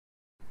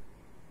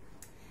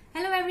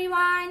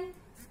everyone.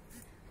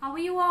 How are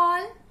you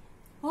all?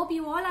 Hope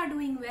you all are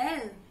doing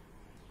well.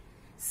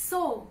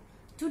 So,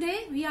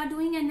 today we are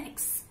doing an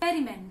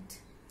experiment,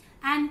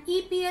 an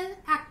EPL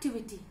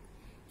activity.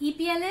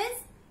 EPL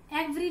is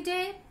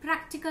Everyday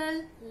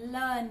Practical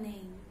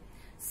Learning.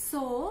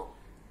 So,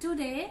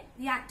 today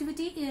the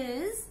activity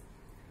is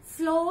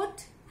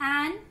float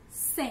and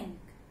sink.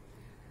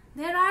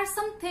 There are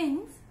some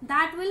things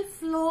that will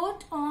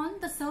float on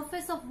the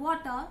surface of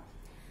water,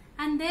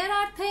 and there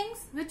are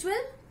things which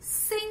will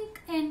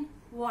sink in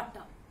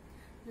water.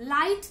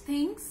 Light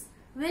things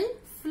will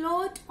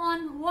float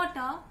on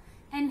water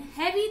and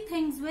heavy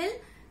things will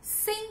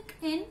sink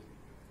in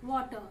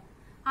water.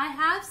 I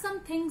have some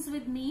things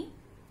with me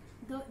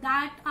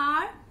that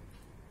are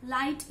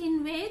light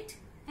in weight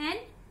and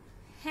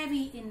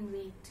heavy in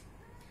weight.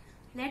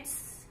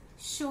 Let's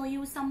show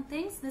you some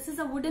things. This is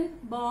a wooden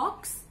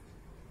box.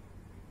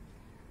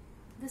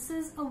 This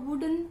is a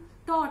wooden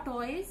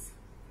tortoise.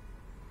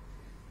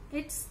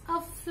 It's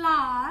a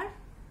flower.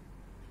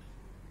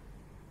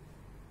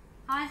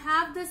 I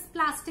have this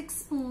plastic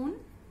spoon.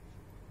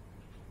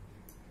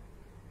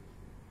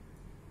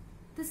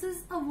 This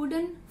is a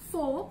wooden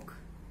fork.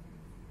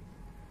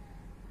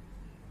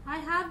 I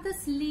have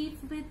this leaf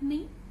with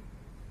me.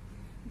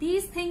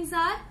 These things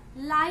are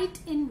light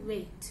in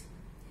weight.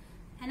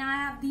 And I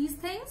have these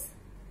things.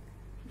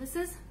 This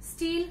is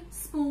steel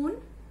spoon.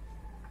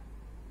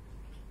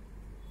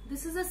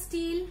 This is a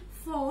steel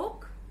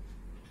fork.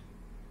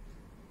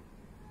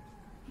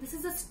 This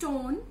is a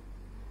stone.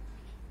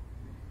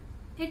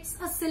 It's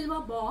a silver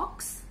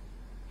box.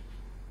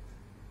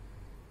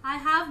 I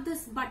have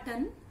this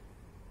button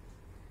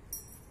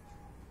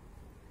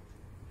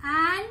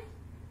and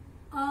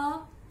a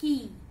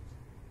key.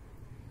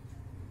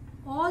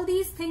 All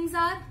these things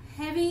are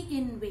heavy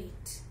in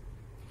weight.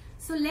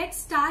 So let's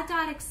start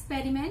our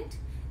experiment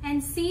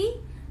and see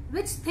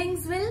which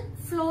things will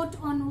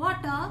float on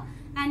water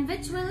and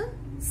which will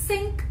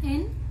sink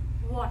in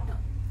water.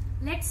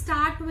 Let's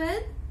start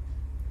with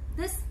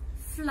this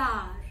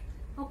flower.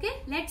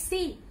 Okay, let's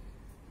see.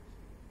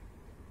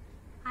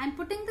 I'm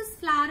putting this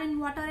flower in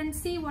water and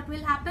see what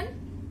will happen.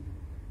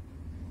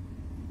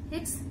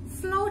 It's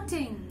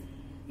floating.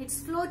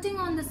 It's floating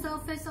on the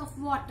surface of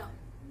water.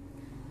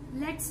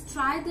 Let's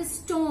try this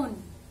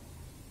stone.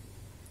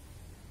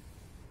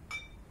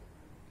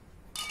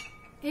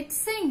 It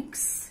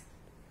sinks.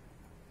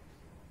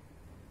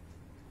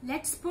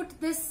 Let's put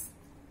this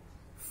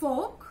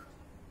fork.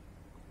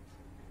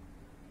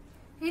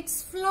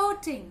 It's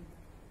floating.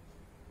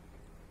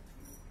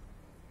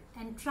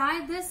 And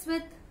try this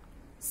with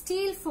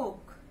steel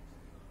fork.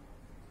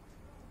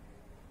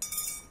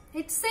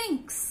 It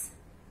sinks.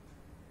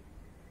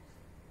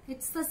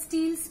 It's the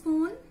steel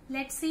spoon.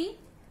 Let's see.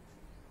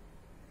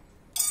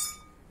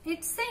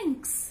 It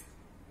sinks.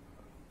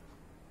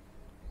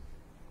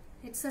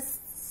 It's a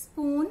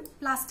spoon,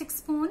 plastic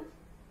spoon.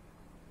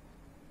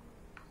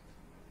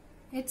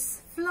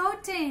 It's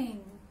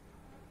floating.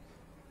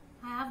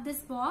 I have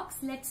this box.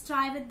 Let's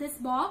try with this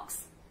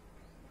box.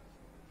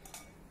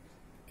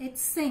 It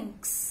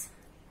sinks.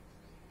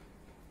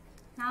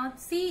 Now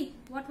see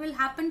what will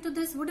happen to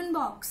this wooden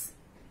box.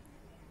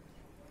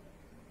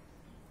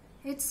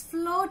 It's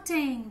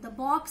floating. The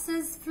box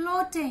is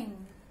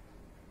floating.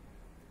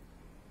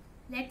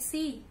 Let's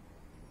see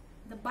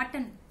the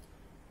button.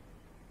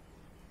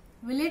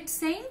 Will it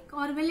sink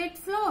or will it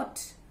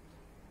float?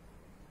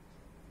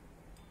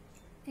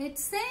 It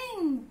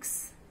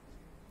sinks.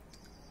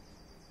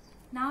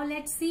 Now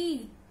let's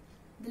see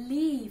the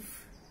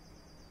leaf.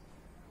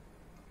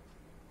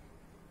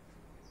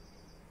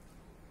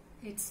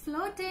 It's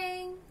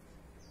floating.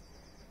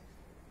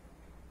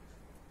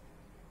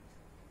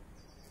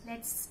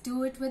 Let's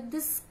do it with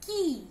this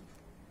key.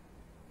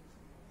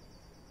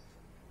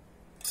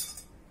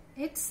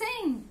 It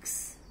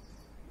sinks.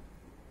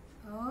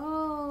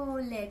 Oh,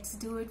 let's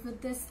do it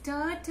with this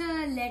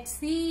turtle. Let's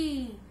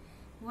see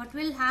what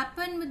will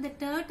happen with the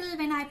turtle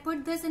when I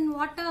put this in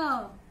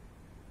water.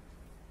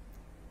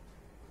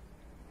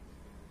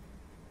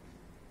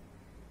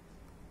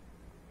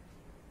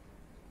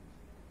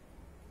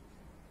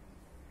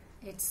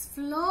 It's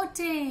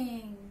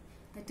floating.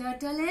 The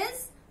turtle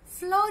is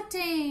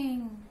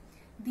floating.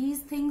 These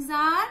things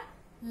are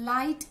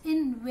light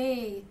in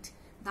weight.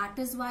 That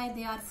is why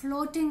they are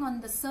floating on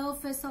the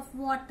surface of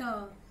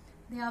water.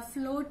 They are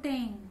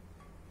floating.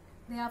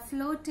 They are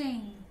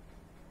floating.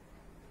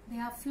 They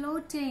are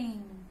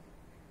floating.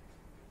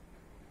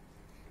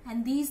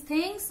 And these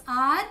things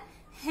are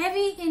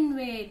heavy in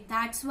weight.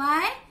 That's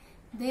why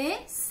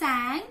they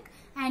sank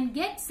and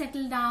get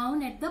settled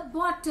down at the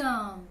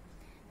bottom.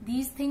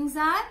 These things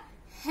are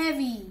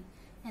heavy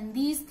and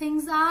these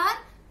things are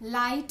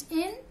light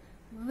in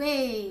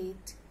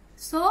weight.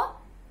 So,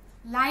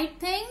 light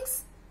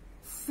things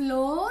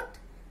float,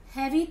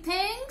 heavy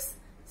things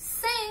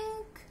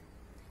sink.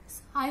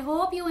 I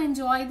hope you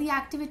enjoy the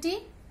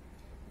activity.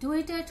 Do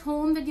it at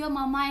home with your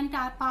mama and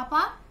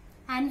papa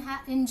and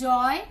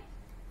enjoy.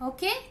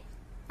 Okay?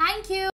 Thank you.